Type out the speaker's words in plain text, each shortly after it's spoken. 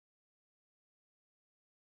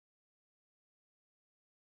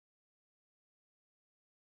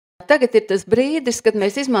Tagad ir tas brīdis, kad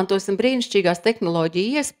mēs izmantosim brīnišķīgās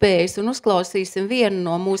tehnoloģiju iespējas un uzklausīsim vienu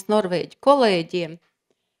no mūsu norvēģu kolēģiem.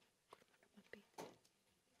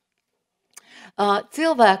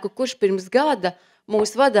 Cilvēku, kurš pirms gada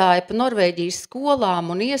mūs vadāja pa Norvēģijas skolām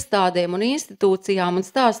un iestādēm un institūcijām un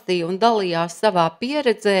stāstīja un dalījās savā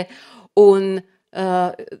pieredzē un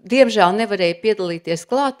diemžēl nevarēja piedalīties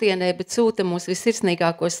klātienē, bet sūta mums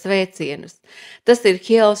visirsnīgākos sveicienus. Tas ir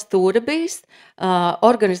Hjells Tūrebijs,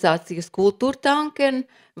 organizācijas Kulturtanken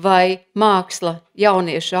vai māksla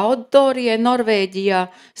jauniešu auditorijai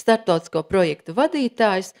Norvēģijā, starptautisko projektu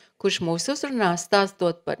vadītājs, kurš mūs uzrunās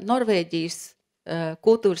stāstot par Norvēģijas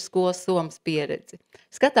kultūras skolas somas pieredzi.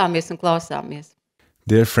 Skatāmies un klausāmies.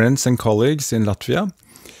 Dear friends and colleagues in Latvia,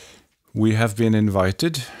 we have been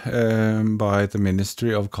invited by the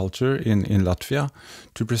Ministry of Culture in Latvia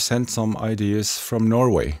to present some ideas from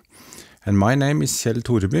Norway. And my name is Hjells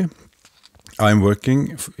Tūrebijs. I'm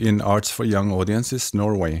working in Arts for Young Audiences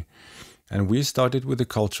Norway. And we started with a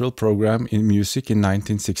cultural program in music in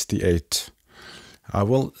 1968. I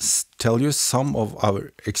will tell you some of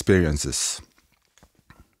our experiences.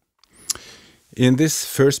 In this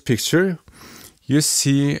first picture, you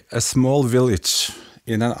see a small village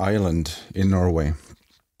in an island in Norway.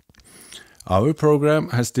 Our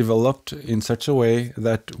program has developed in such a way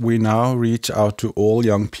that we now reach out to all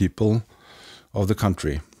young people of the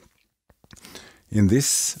country. In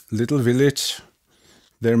this little village,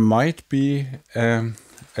 there might be a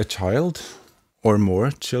child or more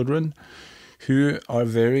children who are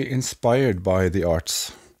very inspired by the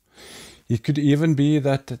arts. It could even be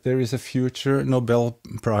that there is a future Nobel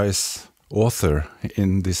Prize author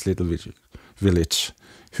in this little village.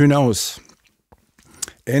 Who knows?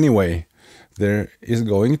 Anyway, there is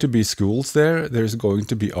going to be schools there. There's going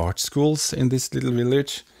to be art schools in this little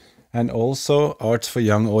village. And also Arts for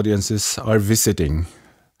Young Audiences are visiting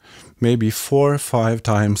maybe 4 or 5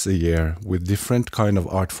 times a year with different kind of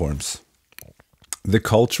art forms. The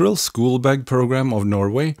Cultural School Bag Program of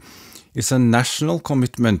Norway is a national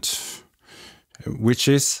commitment, which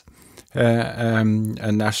is a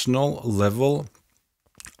national level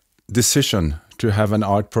decision to have an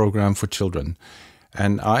art program for children.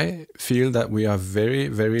 And I feel that we are very,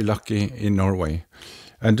 very lucky in Norway.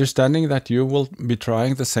 Understanding that you will be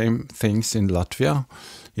trying the same things in Latvia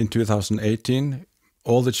in 2018,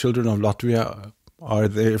 all the children of Latvia are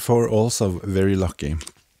therefore also very lucky.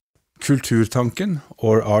 Kulturtanken,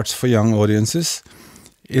 or Arts for Young Audiences,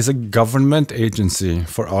 is a government agency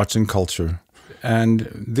for arts and culture. And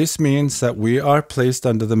this means that we are placed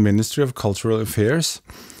under the Ministry of Cultural Affairs,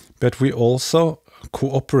 but we also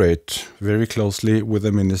cooperate very closely with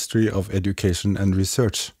the Ministry of Education and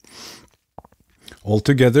Research.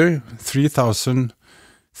 Altogether,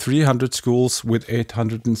 3,300 schools with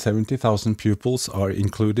 870,000 pupils are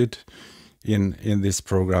included in this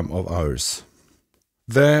program of ours.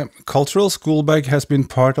 The Cultural School Bag has been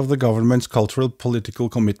part of the government's cultural political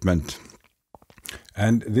commitment.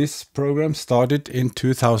 And this program started in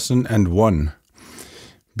 2001.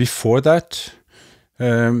 Before that,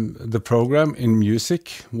 the program in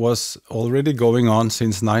music was already going on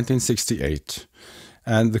since 1968.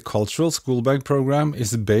 And the Cultural School Bag program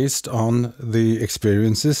is based on the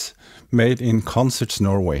experiences made in Concerts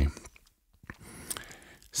Norway.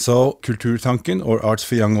 So Kulturtanken, or Arts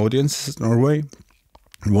for Young Audiences Norway,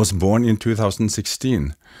 was born in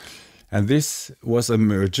 2016. And this was a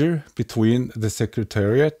merger between the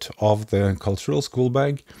Secretariat of the Cultural School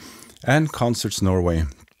Bag and Concerts Norway.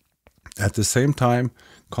 At the same time,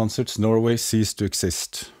 Concerts Norway ceased to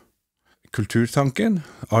exist. Kulturtanken,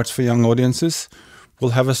 Arts for Young Audiences, will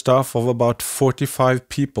have a staff of about 45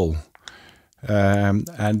 people.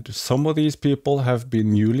 And some of these people have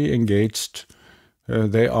been newly engaged.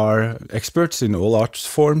 They are experts in all art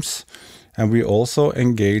forms, and we also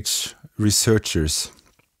engage researchers.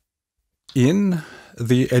 In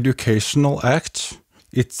the Educational Act,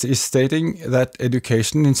 it is stating that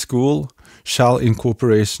education in school shall, in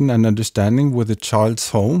cooperation and understanding with the child's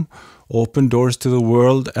home, open doors to the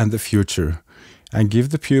world and the future, and give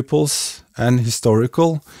the pupils an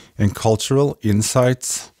historical and cultural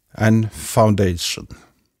insights and foundation.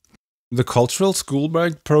 The Cultural School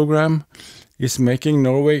Bag program is making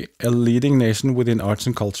Norway a leading nation within arts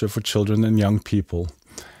and culture for children and young people.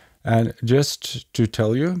 And just to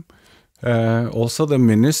tell you, also the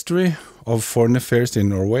Ministry of Foreign Affairs in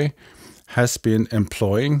Norway has been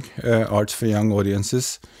employing Arts for Young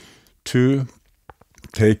Audiences to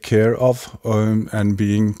take care of and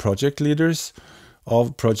being project leaders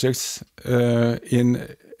of projects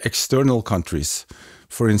in external countries.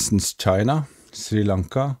 For instance, China, Sri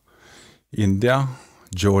Lanka, India,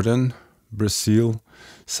 Jordan, Brazil,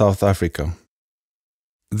 South Africa.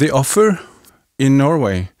 The offer in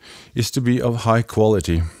Norway is to be of high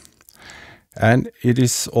quality, and it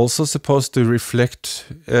is also supposed to reflect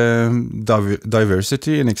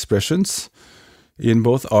diversity in expressions in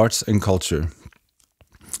both arts and culture.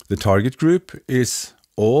 The target group is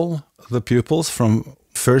all the pupils from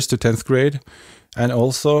 1st to 10th grade and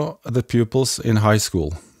also the pupils in high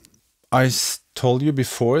school. I told you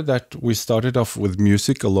before that we started off with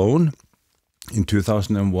music alone. In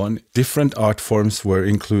 2001, different art forms were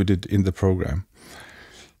included in the program.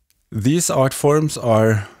 These art forms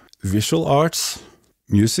are visual arts,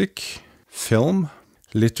 music, film,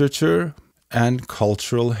 literature, and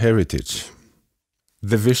cultural heritage.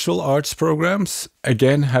 The visual arts programs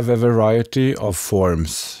again have a variety of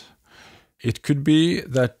forms. It could be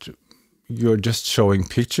that you're just showing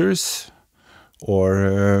pictures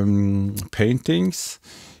or paintings.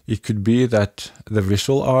 It could be that the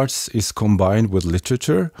visual arts is combined with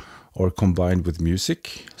literature or combined with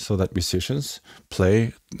music, so that musicians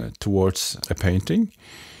play towards a painting.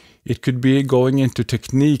 It could be going into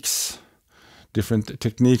techniques, different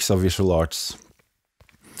techniques of visual arts,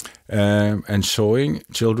 and showing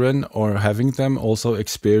children or having them also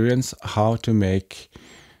experience how to make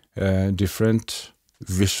different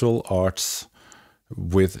visual arts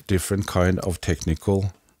with different kind of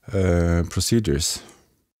technical procedures.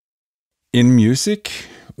 In music,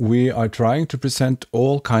 we are trying to present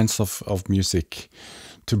all kinds of music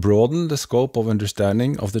to broaden the scope of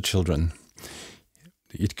understanding of the children.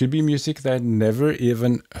 It could be music they never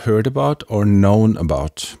even heard about or known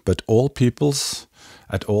about, but all peoples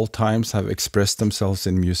at all times have expressed themselves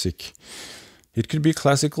in music. It could be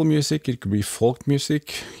classical music, it could be folk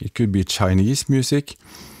music, it could be Chinese music,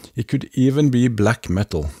 it could even be black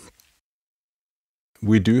metal.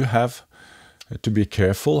 We do have to be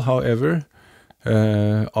careful, however,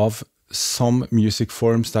 of some music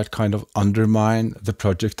forms that kind of undermine the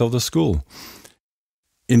project of the school.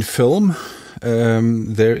 In film,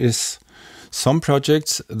 there is some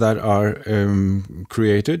projects that are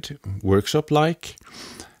created, workshop-like,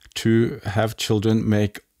 to have children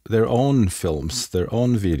make their own films, their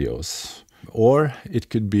own videos. Or it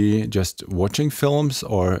could be just watching films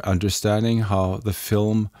or understanding how the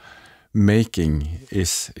film making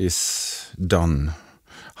is done,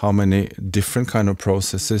 how many different kind of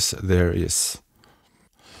processes there is.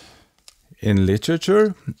 In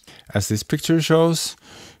literature, as this picture shows,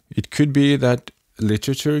 it could be that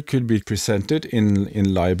literature could be presented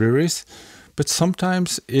in libraries, but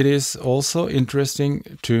sometimes it is also interesting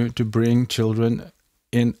to bring children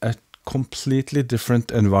in a completely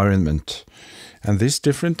different environment. And this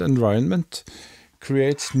different environment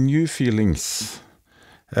creates new feelings,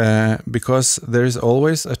 because there is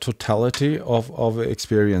always a totality of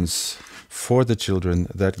experience for the children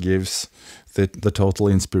that gives the total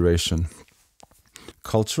inspiration.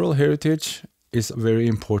 Cultural heritage is very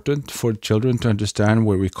important for children to understand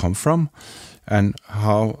where we come from and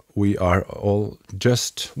how we are all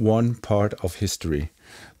just one part of history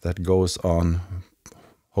that goes on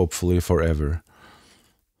hopefully forever.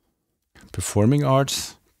 Performing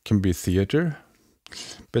arts can be theater,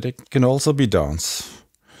 but it can also be dance.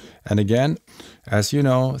 And again, as you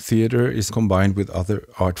know, theater is combined with other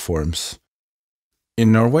art forms.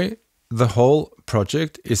 In Norway, the whole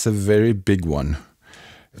project is a very big one.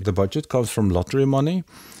 The budget comes from lottery money,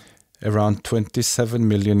 around 27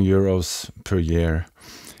 million euros per year.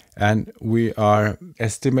 And we are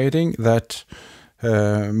estimating that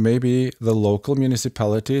maybe the local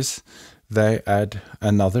municipalities, they add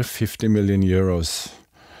another 50 million euros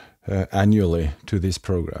annually to this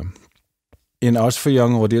program. In Arts for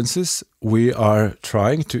Young Audiences, we are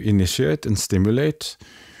trying to initiate and stimulate.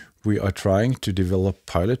 We are trying to develop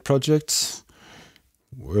pilot projects.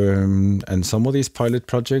 And some of these pilot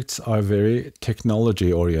projects are very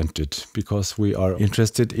technology oriented because we are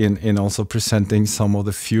interested in also presenting some of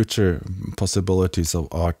the future possibilities of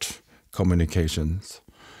art communications.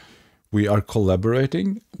 We are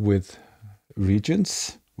collaborating with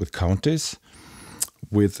regions, with counties,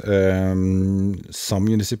 with some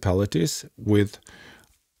municipalities, with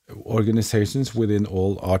organizations within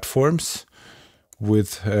all art forms,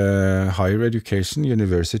 with higher education,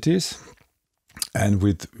 universities, and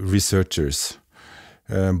with researchers,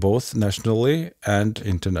 both nationally and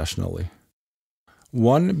internationally.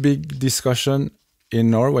 One big discussion in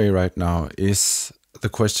Norway right now is the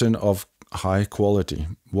question of high quality.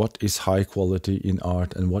 What is high quality in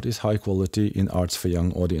art and what is high quality in Arts for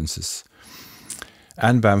Young Audiences?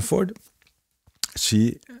 Anne Bamford,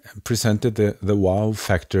 she presented the wow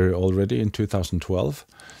factor already in 2012,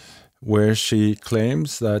 where she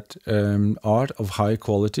claims that art of high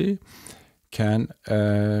quality can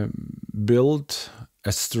build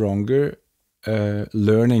a stronger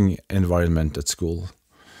learning environment at school.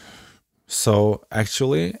 So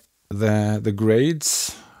actually the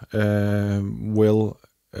grades will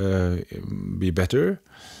be better,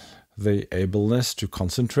 the ableness to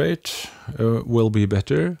concentrate will be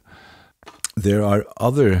better. There are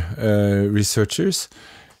other researchers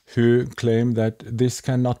who claim that this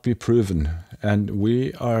cannot be proven, and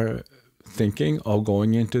we are thinking of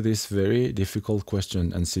going into this very difficult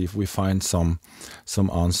question and see if we find some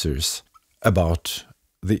answers about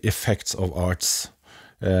the effects of arts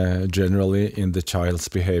generally in the child's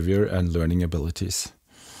behavior and learning abilities.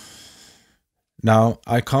 Now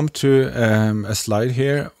I come to a slide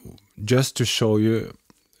here just to show you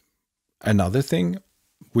another thing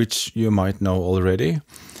which you might know already.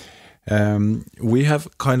 We have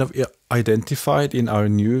kind of identified in our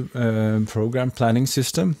new program planning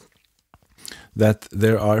system that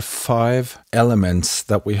there are 5 elements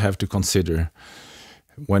that we have to consider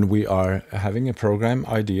when we are having a program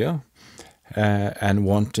idea and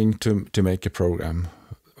wanting to make a program.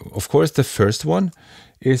 Of course, the first one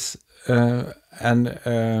is a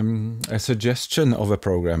suggestion of a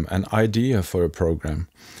program, an idea for a program.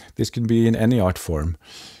 This can be in any art form.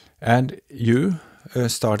 And you,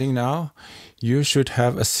 starting now, you should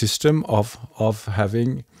have a system of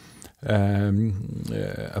having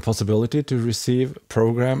a possibility to receive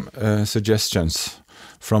program suggestions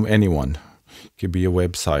from anyone. It could be a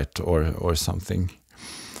website or something.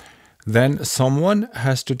 Then someone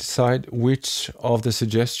has to decide which of the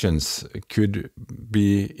suggestions could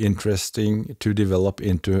be interesting to develop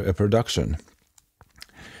into a production.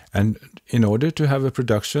 And in order to have a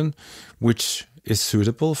production which is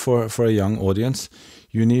suitable for a young audience,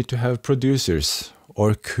 you need to have producers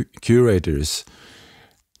or curators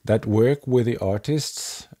that work with the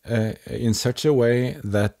artists in such a way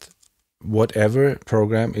that whatever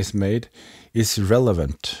program is made is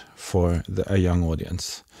relevant for a young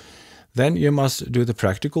audience. Then you must do the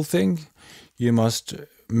practical thing. You must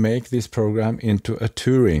make this program into a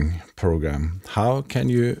touring program. How can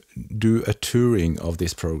you do a touring of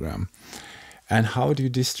this program? And how do you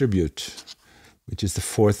distribute, which is the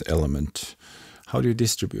 4th element? How do you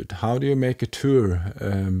distribute? How do you make a tour?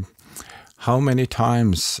 How many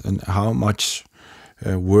times and how much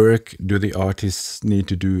work do the artists need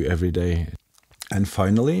to do every day? And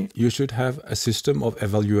finally, you should have a system of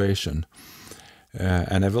evaluation.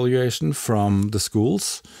 An evaluation from the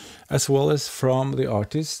schools, as well as from the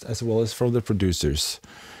artists, as well as from the producers.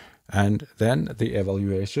 And then the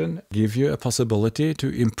evaluation gives you a possibility to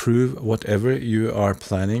improve whatever you are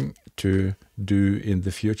planning to do in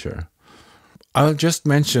the future. I'll just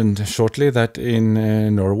mention shortly that in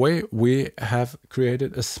Norway we have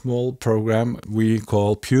created a small program we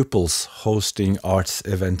call Pupils Hosting Arts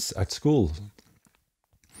Events at School.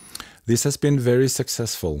 This has been very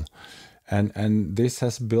successful. And this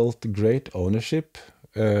has built great ownership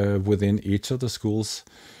within each of the schools,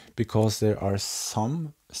 because there are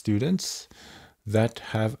some students that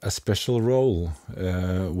have a special role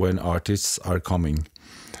when artists are coming.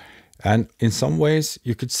 And in some ways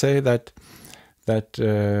you could say that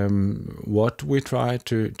what we try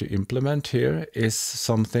to implement here is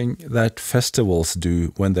something that festivals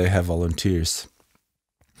do when they have volunteers.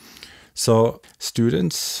 So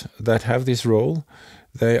students that have this role,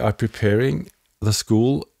 they are preparing the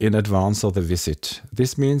school in advance of the visit.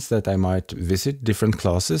 This means that they might visit different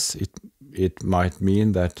classes. It might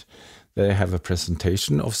mean that they have a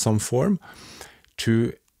presentation of some form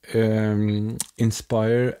to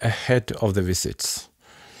inspire ahead of the visits.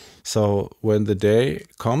 So when the day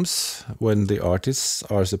comes, when the artists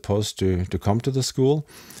are supposed to come to the school,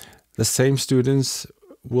 the same students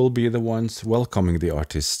will be the ones welcoming the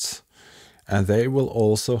artists. And they will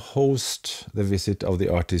also host the visit of the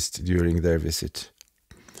artist during their visit.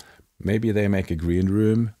 Maybe they make a green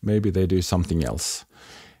room, maybe they do something else.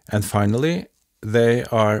 And finally, they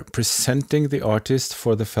are presenting the artist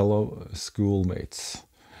for the fellow schoolmates.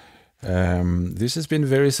 This has been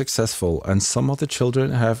very successful, and some of the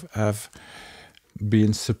children have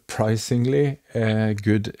been surprisingly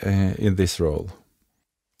good in this role.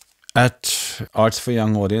 At Arts for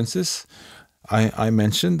Young Audiences, I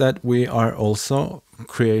mentioned that we are also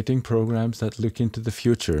creating programs that look into the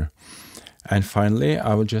future. And finally,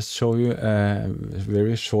 I will just show you a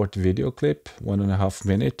very short video clip, 1.5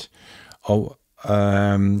 minutes, of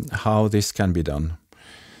how this can be done.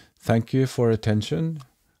 Thank you for attention.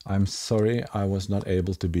 I'm sorry I was not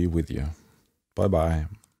able to be with you. Bye-bye.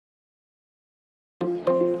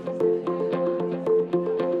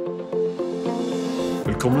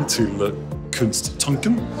 Velkommen til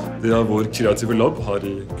Kulturtanken, Det vår kreative lab her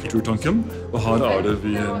i Kulturtanken, og her det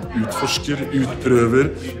vi utforsker,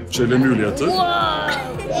 utprøver forskjellige muligheter.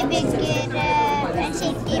 Vi bygger en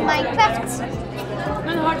kirke i Minecraft.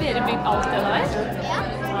 Men har dere bygd alt det der? Ja.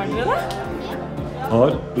 Har dere det?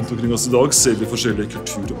 Her rundt omkring oss i dag ser vi forskjellige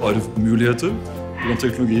kulturarvmuligheter, hvordan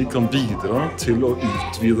teknologi kan bidra til å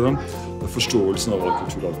utvide forståelsen av hva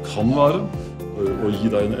kulturarv kan være, og gi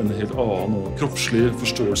deg en helt annen og kroppslig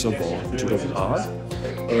forståelse av hva kulturarv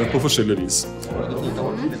på forskjellige vis.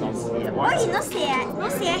 Oi, nå ser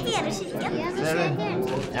jeg hele kirken.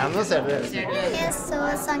 Ja, nå ser du. Jeg så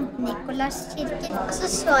Sankt Nikolas kirken, og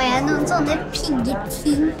så jeg noen sånne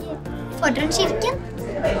piggeting foran kirken.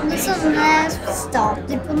 Med sånne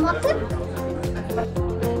statuer på en måte.